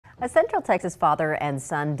A Central Texas father and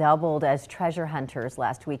son doubled as treasure hunters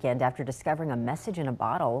last weekend after discovering a message in a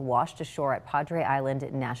bottle washed ashore at Padre Island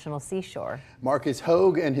National Seashore. Marcus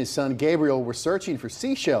Hogue and his son Gabriel were searching for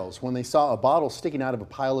seashells when they saw a bottle sticking out of a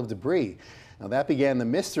pile of debris. Now that began the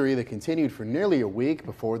mystery that continued for nearly a week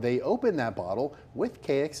before they opened that bottle with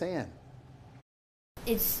KXAN.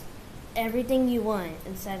 It's everything you want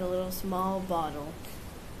inside a little small bottle,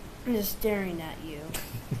 just staring at you.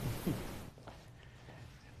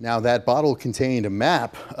 Now that bottle contained a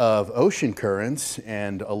map of ocean currents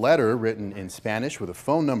and a letter written in Spanish with a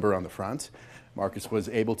phone number on the front. Marcus was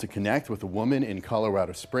able to connect with a woman in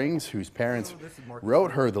Colorado Springs whose parents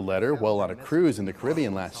wrote her the letter while on a cruise in the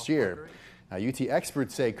Caribbean last year. Now, UT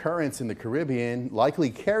experts say currents in the Caribbean likely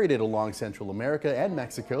carried it along Central America and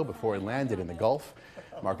Mexico before it landed in the Gulf.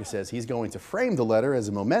 Marcus says he's going to frame the letter as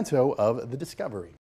a memento of the discovery.